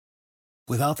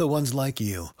Without the ones like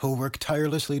you, who work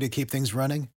tirelessly to keep things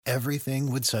running,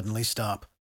 everything would suddenly stop.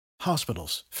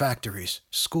 Hospitals, factories,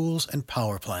 schools, and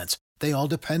power plants, they all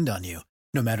depend on you.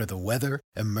 No matter the weather,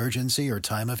 emergency, or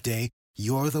time of day,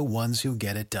 you're the ones who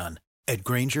get it done. At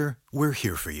Grainger, we're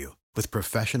here for you with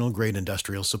professional-grade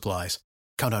industrial supplies.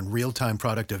 Count on real-time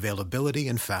product availability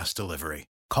and fast delivery.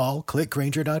 Call,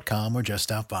 clickgrainger.com, or just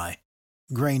stop by.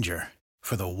 Grainger,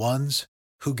 for the ones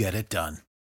who get it done.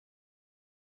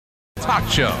 Talk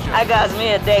show. I got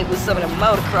me a date with some of the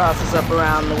motocrossers up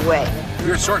around the way.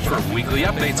 Your source for weekly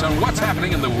updates on what's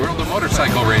happening in the world of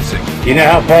motorcycle racing. You know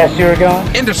how fast you're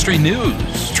going? Industry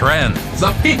news, trends,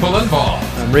 the people involved.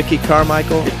 I'm Ricky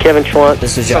Carmichael. This is Kevin Schwantz.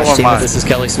 This is Josh Stevens. This is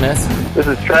Kelly Smith. This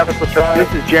is Travis Latrell.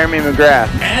 This is Jeremy McGrath.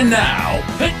 And now,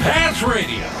 Pit Pass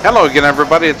Radio. Hello again,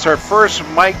 everybody. It's our first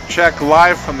mic check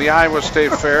live from the Iowa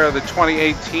State Fair, the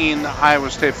 2018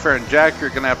 Iowa State Fair. And Jack, you're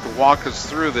going to have to walk us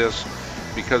through this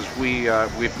because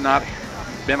we've not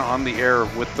been on the air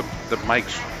with the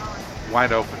mics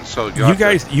wide open. So you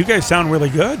guys sound really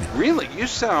good. Really, you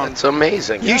sound. It's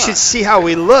amazing. You should see how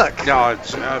we look. No,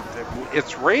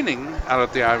 it's raining out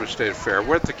at the Iowa State Fair.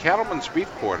 We're at the Cattlemen's Beef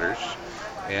Quarters,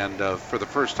 and for the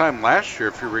first time last year,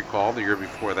 if you recall, the year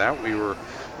before that, we were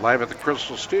live at the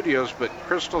Crystal Studios. But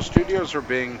Crystal Studios are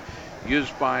being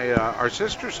used by our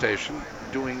sister station,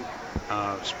 doing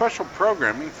special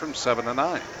programming from 7 to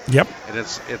 9. Yep. And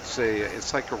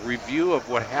it's like a review of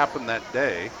what happened that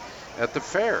day at the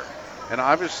fair. And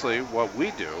obviously, what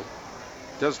we do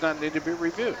does not need to be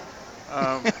reviewed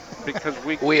because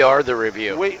we are the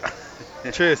review.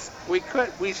 Truth. We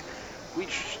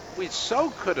so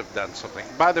could have done something.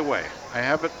 By the way, I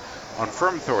have it on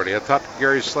firm authority. I talked to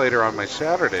Gary Slater on my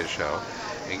Saturday show,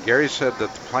 and Gary said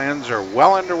that the plans are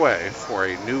well underway for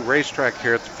a new racetrack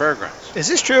here at the fairgrounds. Is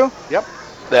this true? Yep.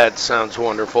 That sounds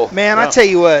wonderful. Man, yeah. I tell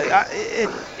you what,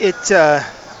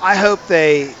 I hope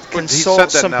they consult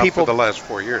some people. For the last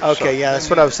 4 years. Okay, so. Yeah, that's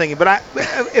what I was thinking. But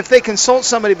if they consult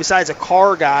somebody besides a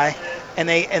car guy, and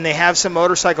they have some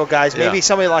motorcycle guys, maybe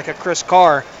somebody like a Chris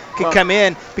Carr could come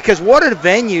in, because what a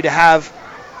venue to have.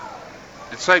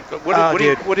 It's like what do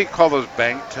you call those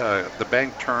the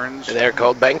bank turns? They're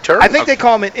called bank turns. I think they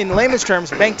call them in layman's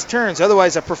terms banked turns.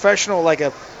 Otherwise, a professional like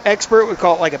a expert would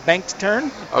call it like a banked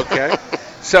turn. Okay.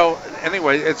 So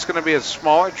anyway, it's going to be a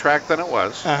smaller track than it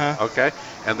was. Uh-huh. Okay,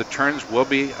 and the turns will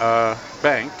be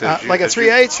banked. Like a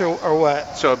 3/8 or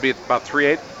what? So it'll be about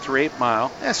 3/8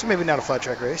 mile. Yeah, so maybe not a flat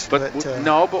track race. But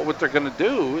what they're going to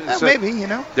do is maybe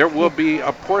there will be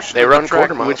a portion of the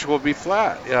track which will be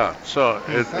flat. Yeah, so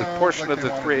a portion of the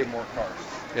 3.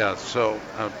 Yeah, so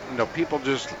people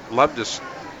just love to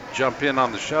jump in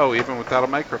on the show even without a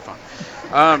microphone.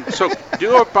 So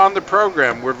due up on the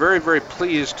program, we're very, very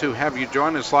pleased to have you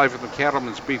join us live in the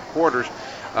Cattlemen's Beef Quarters.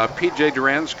 PJ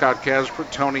Duran, Scott Casper,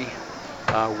 Tony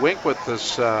Wink with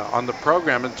us on the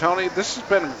program. And Tony, this has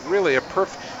been really a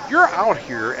perfect. You're out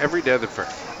here every day of the fair.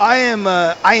 I am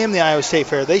the Iowa State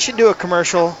Fair. They should do a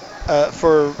commercial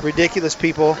for ridiculous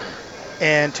people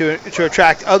and to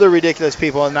attract other ridiculous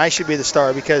people, and I should be the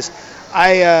star because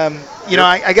I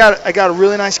got a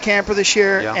really nice camper this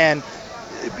year, and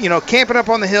camping up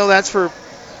on the hill, that's for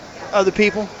other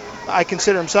people. I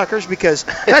consider them suckers because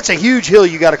that's a huge hill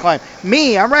you got to climb.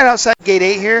 Me, I'm right outside Gate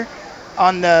 8 here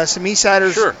on some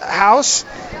Eastsider's house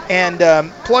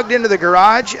and plugged into the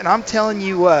garage, and I'm telling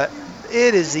you what,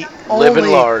 it is the living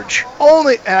large.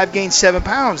 And I've gained 7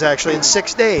 pounds actually in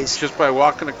 6 days. Just by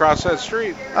walking across that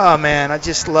street. Oh, man, I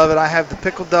just love it. I have the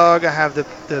pickle dog. I have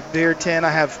the beer tin.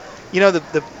 I have,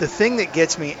 the thing that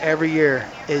gets me every year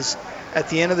is at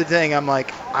the end of the day, I'm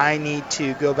like, I need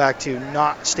to go back to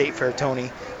not State Fair Tony.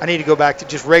 I need to go back to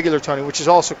just regular Tony, which is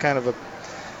also kind of a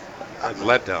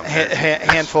letdown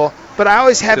handful. But I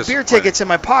always have beer tickets in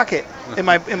my pocket, in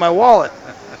my wallet.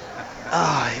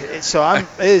 So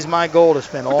it is my goal to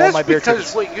spend all my beer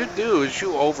tickets. Because what you do is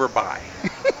you overbuy.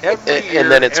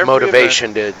 And then it's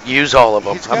motivation to use all of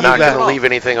them. I'm not going to leave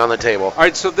anything on the table. All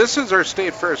right, so this is our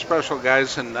State Fair special,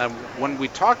 guys. And when we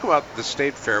talk about the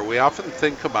State Fair, we often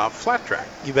think about flat track.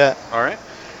 You bet. All right.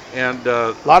 And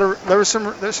there's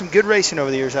some good racing over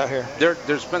the years out here.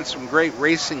 There's been some great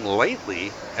racing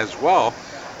lately as well.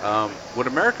 What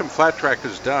American Flat Track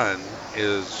has done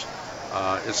is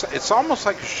it's almost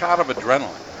like a shot of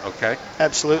adrenaline. Okay.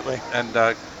 Absolutely. And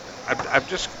I've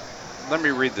just let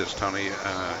me read this, Tony.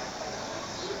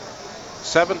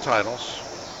 7 titles,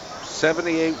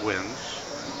 78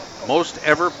 wins, most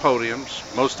ever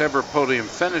podiums, most ever podium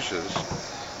finishes.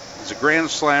 He's a Grand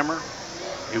Slammer.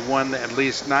 He won at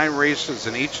least 9 races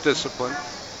in each discipline.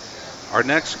 Our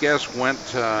next guest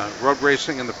went road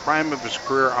racing in the prime of his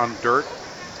career on dirt.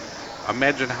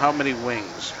 imagine how many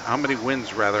wins, how many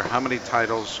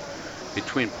titles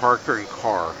between Parker and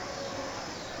Carr.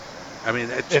 I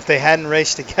mean, if they hadn't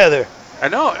raced together, I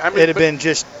know. I mean, it'd have been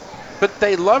just. But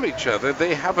they love each other.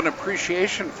 They have an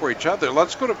appreciation for each other.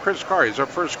 Let's go to Chris Carr. He's our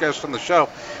first guest on the show.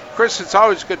 Chris, it's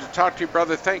always good to talk to you,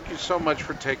 brother. Thank you so much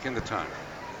for taking the time.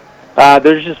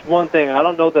 There's just one thing. I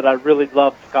don't know that I really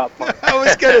love Scott Parker. I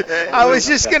was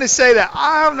just gonna say that.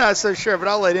 I'm not so sure, but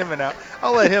I'll let him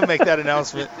make that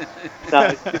announcement. No,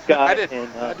 he's a good guy. I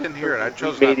didn't hear it. I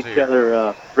chose we not made to each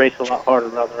other race a lot harder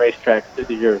around the racetrack through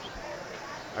the years.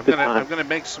 I'm gonna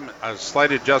make some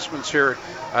slight adjustments here.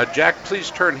 Jack, please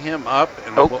turn him up,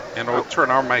 and we'll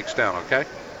turn our mics down. Okay.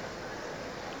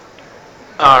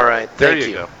 All right. There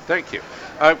you go. Thank you,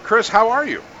 Chris. How are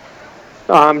you?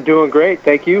 I'm doing great,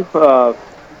 thank you.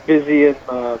 Busy in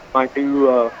my new,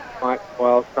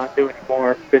 well, it's not new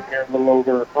anymore. Been here a little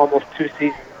over almost 2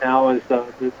 seasons now as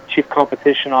the Chief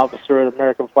Competition Officer at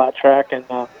American Flat Track, and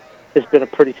it's been a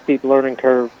pretty steep learning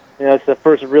curve. You know, it's the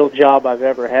first real job I've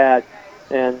ever had,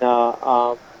 and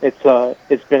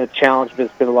it's been a challenge, but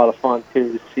it's been a lot of fun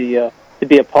too to see to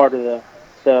be a part of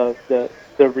the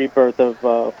rebirth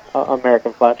of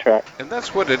American Flat Track. And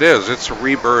that's what it is. It's a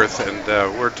rebirth, and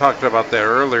we were talking about that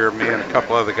earlier, me and a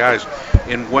couple other guys,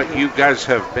 in what you guys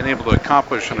have been able to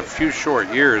accomplish in a few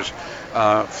short years.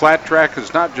 Flat Track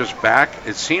is not just back.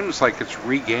 It seems like it's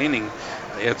regaining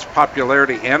its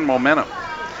popularity and momentum.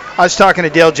 I was talking to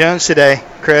Dale Jones today,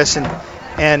 Chris, and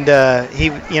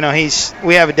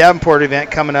we have a Davenport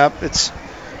event coming up. It's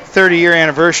 30-year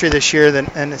anniversary this year,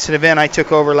 and it's an event I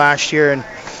took over last year,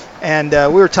 and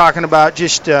we were talking about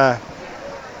just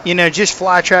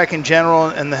flat track in general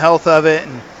and the health of it,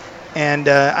 and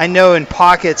I know in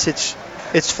pockets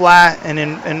it's flat, and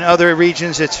in other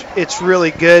regions it's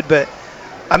really good, but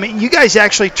I mean, you guys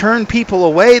actually turned people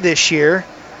away this year.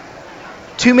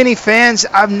 Too many fans.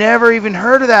 I've never even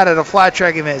heard of that at a flat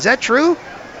track event. Is that true?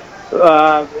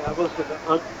 That was an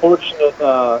unfortunate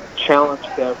challenge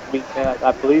that we had.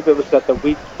 I believe it was at the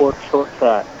Wheat Sport Short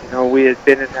Track. You know, we had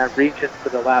been in that region for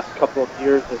the last couple of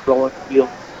years at Rolling Field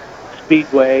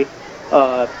Speedway,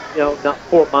 not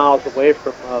 4 miles away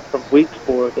from Wheat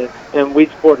Sport. And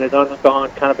Wheat Sport had undergone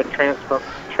kind of a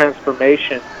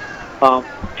transformation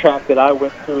track that I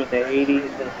went through in the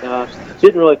 80s and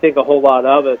didn't really think a whole lot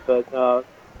of it. But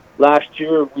last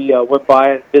year we went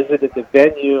by and visited the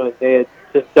venue, and they had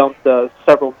just dumped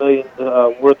several million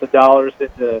worth of dollars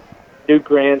into new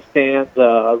grandstands,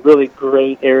 a really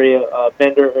great area,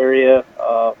 vendor area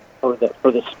for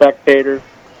the spectators.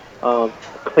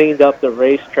 Cleaned up the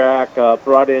racetrack,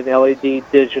 brought in LED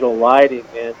digital lighting,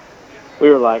 and we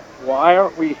were like, why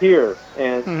aren't we here?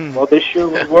 And well, this year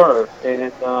we were,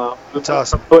 and that's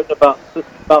awesome. Putting about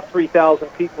 3,000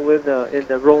 people in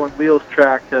the Rolling Wheels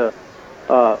track to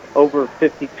over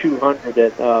 5,200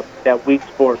 at Wheat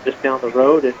Sport just down the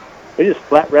road, and we just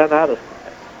flat ran out of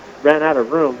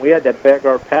room. We had to beg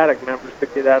our paddock members to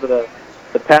get out of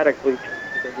the paddock bleachers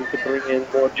so that we could bring in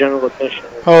more general admission.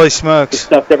 Holy smokes! We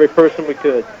stuffed every person we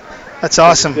could. That's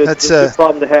awesome. That's a good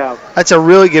problem to have. That's a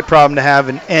really good problem to have,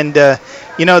 and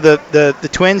the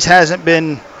Twins hasn't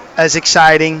been as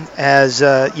exciting as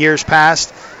years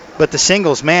past, but the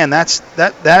singles, man,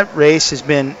 that race has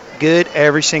been good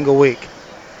every single week.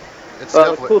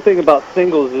 The cool thing about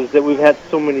singles is that we've had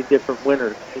so many different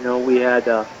winners. You know, we had,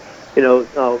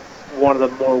 one of the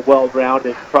more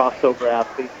well-rounded crossover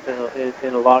athletes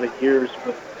in a lot of years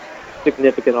with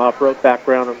significant off-road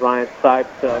background, and Ryan Sipes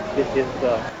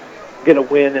get a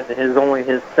win in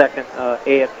his second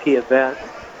AFT event,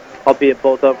 albeit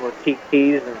both of them were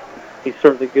TTs, and he's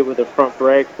certainly good with the front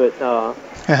brake, but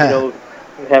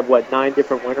we have 9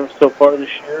 different winners so far this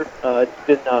year.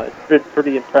 It's been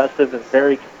pretty impressive and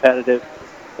very competitive,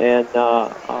 and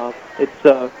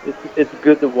it's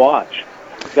good to watch.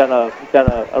 We've got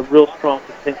a real strong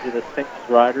contingent of singles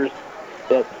riders,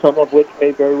 that some of which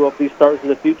may very well be stars of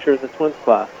the future in the Twins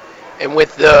class. And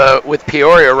with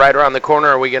Peoria right around the corner,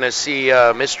 are we going to see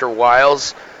Mr.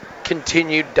 Wiles'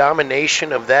 continued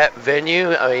domination of that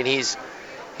venue? I mean, he's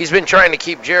been trying to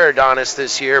keep Jared honest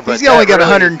this year, but he's only got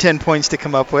 110 points to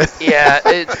come up with. Yeah,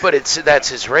 that's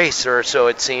his race, or so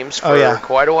it seems, for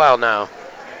quite a while now.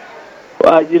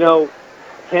 Well,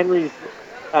 Henry's.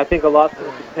 I think a lot's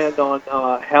going to depend on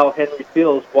how Henry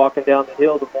feels walking down the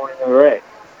hill the morning of the race.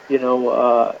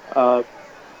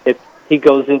 If he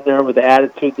goes in there with the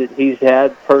attitude that he's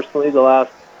had personally the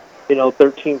last,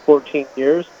 13, 14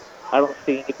 years, I don't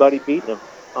see anybody beating him.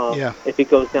 If he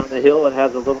goes down the hill and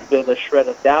has a little bit of a shred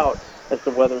of doubt as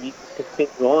to whether he can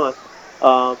continue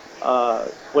on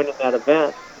winning that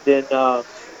event, then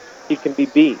he can be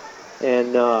beat.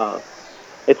 And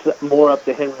it's more up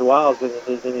to Henry Wiles than it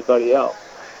is anybody else.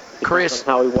 Chris, on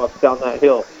how he walks down that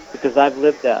hill, because I've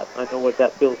lived that. I know what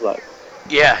that feels like.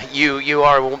 Yeah, you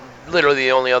are literally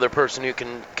the only other person who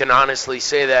can honestly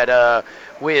say that.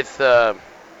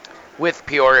 With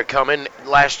Peoria coming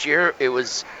last year, it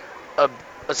was a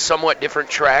somewhat different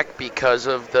track because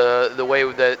of the way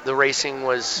that the racing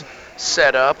was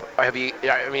set up.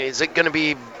 Is it going to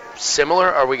be similar?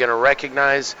 Are we going to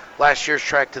recognize last year's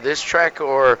track to this track?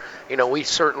 Or, we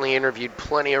certainly interviewed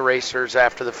plenty of racers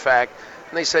after the fact,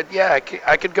 and they said, yeah,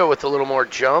 I could go with a little more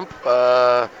jump.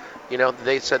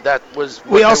 They said that was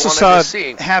what we also they wanted saw to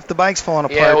see. Half the bikes falling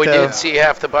apart. Yeah, we did see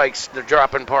half the bikes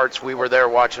dropping parts. We were there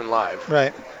watching live.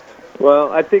 Right.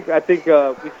 Well, I think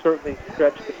we certainly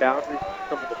stretched the boundaries of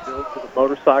some of the builds of the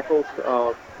motorcycles.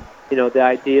 The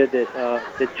idea that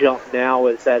the jump now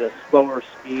is at a slower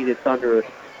speed. It's under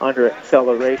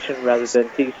acceleration rather than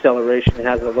deceleration. It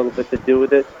has a little bit to do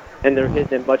with it, and they're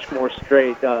hitting it much more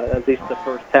straight. At least the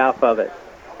first half of it.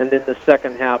 And then the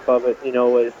second half of it,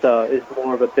 is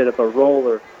more of a bit of a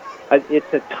roller.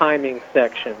 It's a timing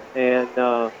section, and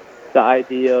the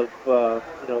idea of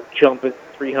jumping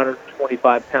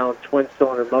 325-pound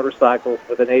twin-cylinder motorcycles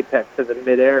with an apex in the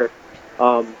midair,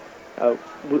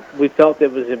 we felt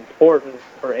it was important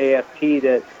for AFT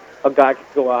that a guy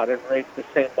could go out and race the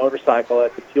same motorcycle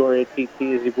at the Peoria TT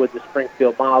as he would the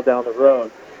Springfield Mile down the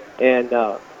road, and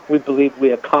we believe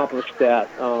we accomplished that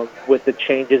with the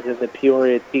changes in the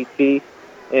Peoria TT,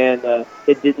 and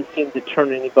it didn't seem to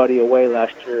turn anybody away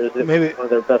last year, as it was one of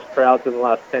their best crowds in the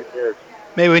last 10 years.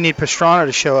 Maybe we need Pastrana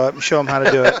to show up and show him how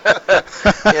to do it.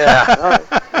 Yeah.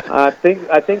 I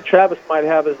think Travis might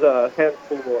have his hands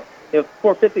full.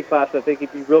 450 class, I think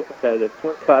he'd be real competitive.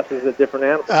 Twin class is a different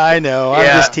animal. I know. I'm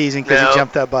just teasing because he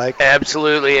jumped that bike.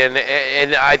 Absolutely,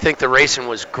 and I think the racing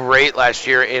was great last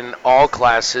year in all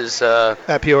classes.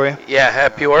 At Peoria? Yeah,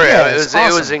 at Peoria. Yeah,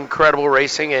 it was incredible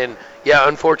racing, and yeah,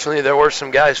 unfortunately, there were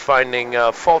some guys finding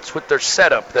faults with their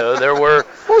setup, though. There were.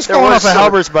 What was falling off of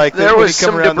Halbert's bike? There was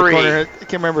some debris. I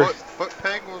can't remember. Foot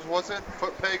peg was it?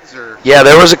 Foot pegs or? Yeah,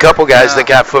 there was a couple guys that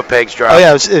got foot pegs dropped. Oh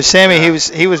yeah, it was Sammy. Yeah.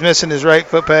 He was missing his right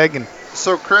foot peg. And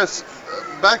so Chris,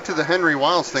 back to the Henry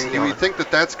Wiles thing. Do you think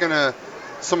that's gonna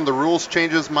some of the rules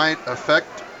changes might affect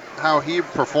how he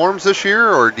performs this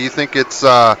year, or do you think it's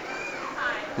kind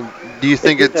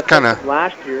of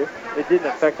last year? It didn't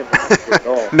affect him last year at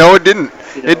all. No, it didn't.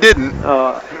 It didn't.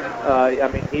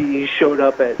 He showed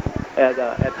up at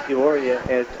Peoria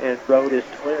and rode his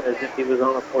twin as if he was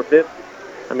on a 450.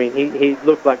 I mean, he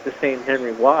looked like the same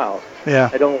Henry Wiles. Yeah.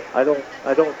 I don't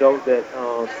know that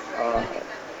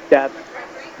that's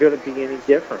going to be any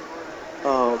different.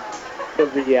 The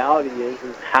reality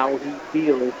is how he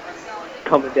feels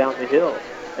coming down the hill,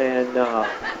 and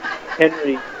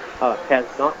Henry has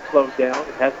not slowed down.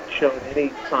 It hasn't shown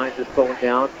any signs of slowing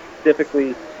down,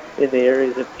 specifically in the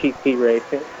areas of TT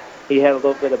racing. He had a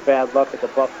little bit of bad luck at the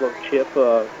Buffalo Chip,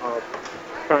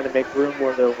 trying to make room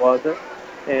where there wasn't,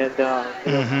 and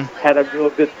had a real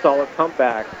good, solid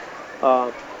comeback.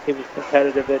 He was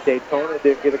competitive at Daytona,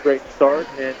 didn't get a great start,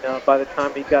 and by the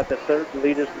time he got to third, the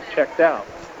leaders were checked out.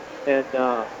 And,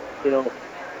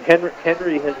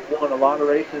 Henry has won a lot of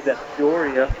races at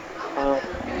Peoria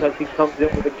because he comes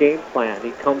in with a game plan.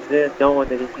 He comes in knowing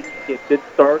that he needs to get good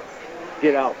starts,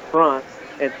 get out front,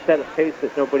 and set a pace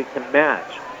that nobody can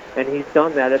match. And he's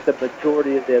done that at the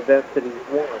majority of the events that he's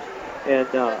won. And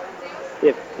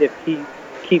if he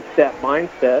keeps that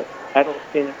mindset, I don't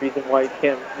see any reason why he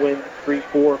can't win 3,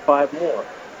 4, or 5 more.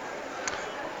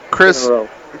 Chris,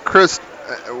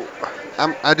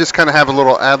 I just kind of have a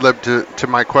little ad-lib to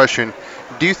my question.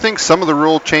 Do you think some of the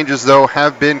rule changes, though,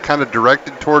 have been kind of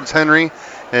directed towards Henry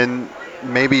and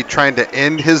maybe trying to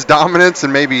end his dominance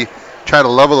and maybe try to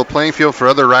level the playing field for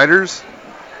other riders?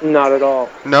 Not at all.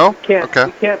 No?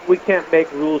 Okay. We can't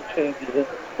make rule changes in the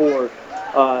sport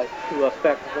to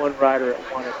affect one rider at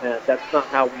one event. That's not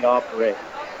how we operate.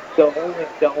 The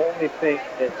only thing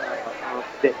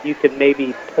that you can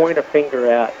maybe point a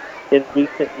finger at in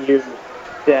recent years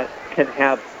that can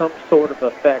have some sort of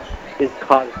effect is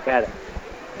cosmetic.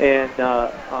 And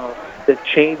the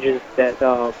changes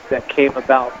that came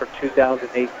about for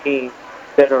 2018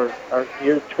 that are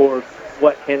geared towards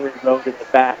what Henry rode in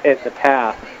the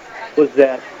past was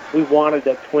that we wanted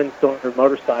a twin-cylinder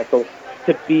motorcycle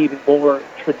to be more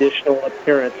traditional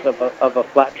appearance of a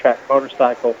flat track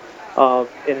motorcycle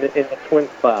in the twin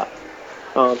class.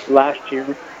 Last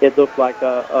year, it looked like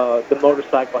the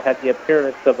motorcycle had the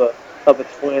appearance of a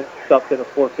twin stuffed in a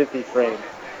 450 frame,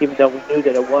 even though we knew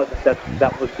that it wasn't.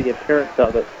 That was the appearance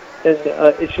of it, and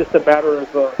it's just a matter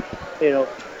of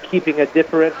keeping a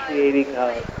differentiating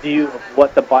view of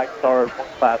what the bikes are in one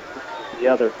class versus the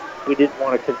other. We didn't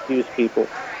want to confuse people.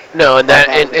 No, and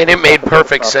it made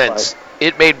perfect sense.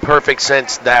 It made perfect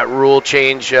sense, that rule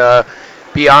change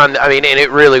beyond, I mean, and it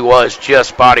really was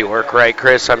just bodywork, right,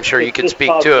 Chris? I'm sure you can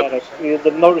speak to it. You know,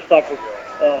 the motorcycle's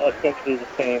essentially the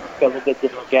same. It's got a little bit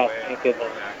different gas tank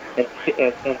and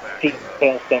seat and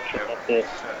tail section. That's it.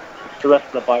 The rest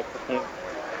of the bike's the same.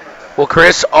 Well,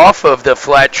 Chris, off of the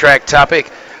flat track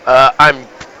topic, I'm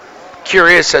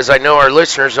curious, as I know our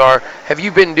listeners are, have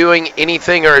you been doing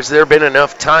anything, or has there been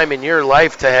enough time in your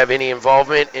life to have any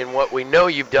involvement in what we know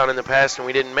you've done in the past, and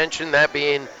we didn't mention that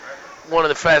being one of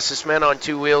the fastest men on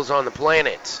two wheels on the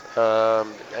planet?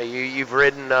 You've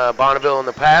ridden Bonneville in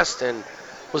the past, and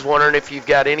was wondering if you've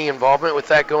got any involvement with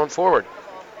that going forward.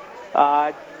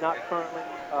 Not currently.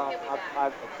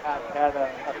 I've had a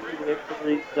few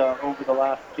inquiries over the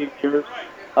last few years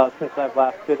since I've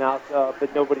last been out,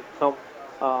 but nobody's come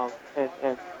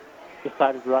and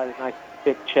decided to write a nice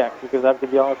big check, because I have to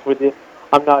be honest with you,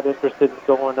 I'm not interested in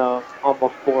going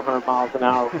almost 400 miles an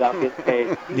hour without getting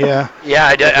paid. Yeah,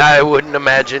 I wouldn't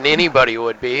imagine anybody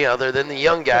would be, other than the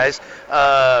young guys.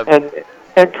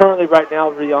 And currently, right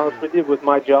now, to be honest with you, with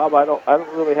my job, I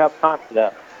don't really have time for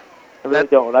that. I really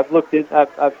don't. I've looked in.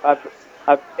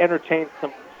 I've entertained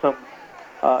some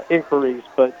inquiries,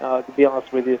 but to be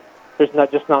honest with you,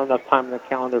 there's just not enough time in the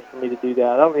calendar for me to do that.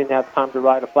 I don't even have time to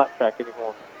ride a flat track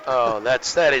anymore. Oh,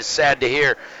 that is sad to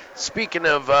hear. Speaking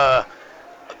of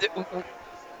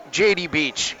JD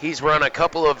Beach, he's run a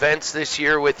couple events this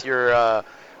year with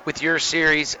your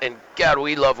series, and God,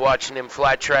 we love watching him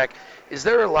flat track. Is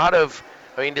there a lot of,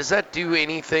 I mean, does that do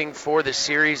anything for the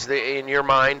series in your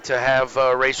mind to have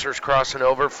racers crossing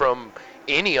over from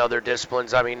any other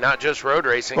disciplines? I mean, not just road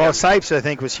racing. Well, Sipes, I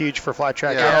think, was huge for flat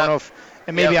track. Yeah. I don't know if,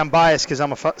 and maybe I'm biased because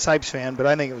I'm a Sipes fan, but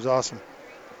I think it was awesome.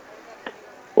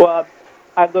 Well,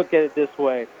 I look at it this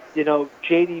way. You know,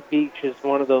 J.D. Beach is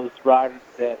one of those riders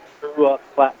that grew up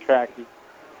flat tracking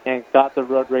and got the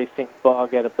road racing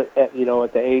bug at the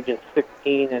age of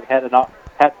 16, and had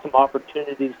some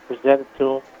opportunities presented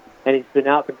to him, and he's been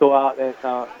able to go out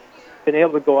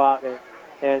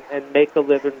and make a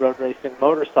living road racing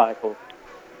motorcycles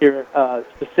here,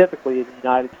 specifically in the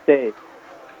United States.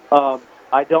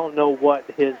 I don't know what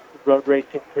his road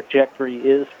racing trajectory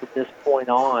is from this point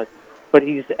on, but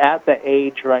he's at the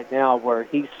age right now where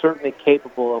he's certainly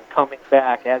capable of coming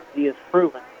back, as he has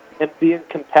proven, and being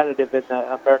competitive in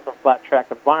the American flat track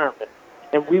environment.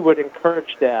 And we would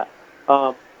encourage that.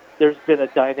 There's been a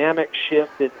dynamic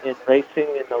shift in racing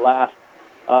in the last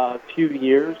few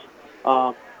years.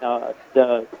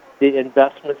 The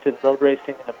investments in road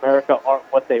racing in America aren't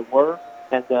what they were,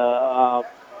 and the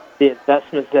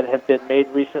investments that have been made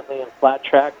recently in flat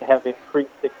track have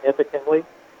increased significantly.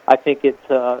 I think it's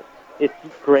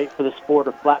great for the sport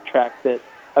of flat track that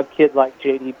a kid like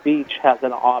J.D. Beach has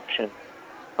an option.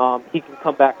 He can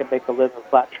come back and make a living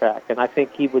flat track, and I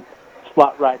think he would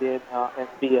slot right in and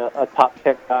be a top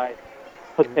 10 guy,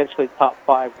 potentially top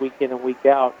 5 week in and week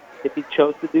out, if he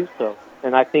chose to do so.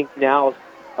 And I think now is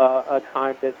a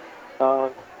time that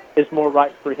is more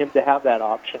right for him to have that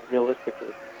option,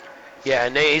 realistically. Yeah,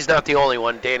 and he's not the only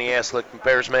one. Danny Aslick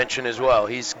bears mention as well.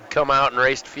 He's come out and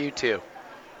raced a few, too.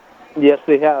 Yes,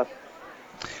 they have.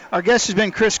 Our guest has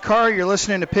been Chris Carr. You're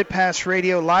listening to Pit Pass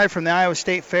Radio live from the Iowa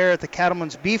State Fair at the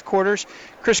Cattleman's Beef Quarters.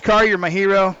 Chris Carr, you're my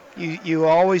hero. You will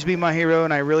always be my hero,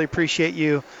 and I really appreciate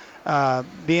you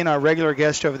being our regular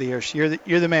guest over the years. You're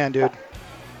the man, dude.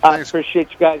 I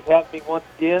appreciate you guys having me once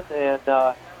again,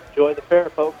 and enjoy the fair,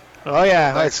 folks. Oh,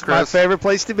 yeah. Thanks, That's my favorite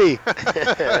place to be. All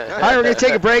right, we're going to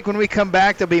take a break. When we come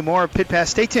back, there'll be more Pit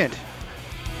Pass. Stay tuned.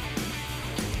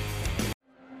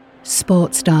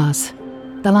 Sports stars.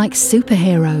 They're like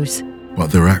superheroes.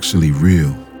 But they're actually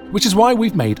real. Which is why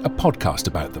we've made a podcast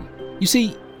about them. You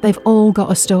see, they've all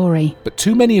got a story. But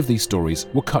too many of these stories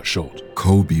were cut short.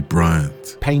 Kobe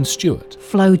Bryant, Payne Stewart,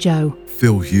 Flojo,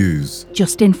 Phil Hughes,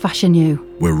 Justin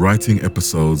Fashanu. We're writing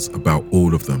episodes about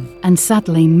all of them. And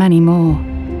sadly, many more.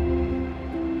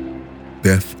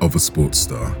 Death of a Sports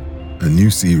Star, a new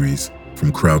series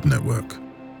from Crowd Network.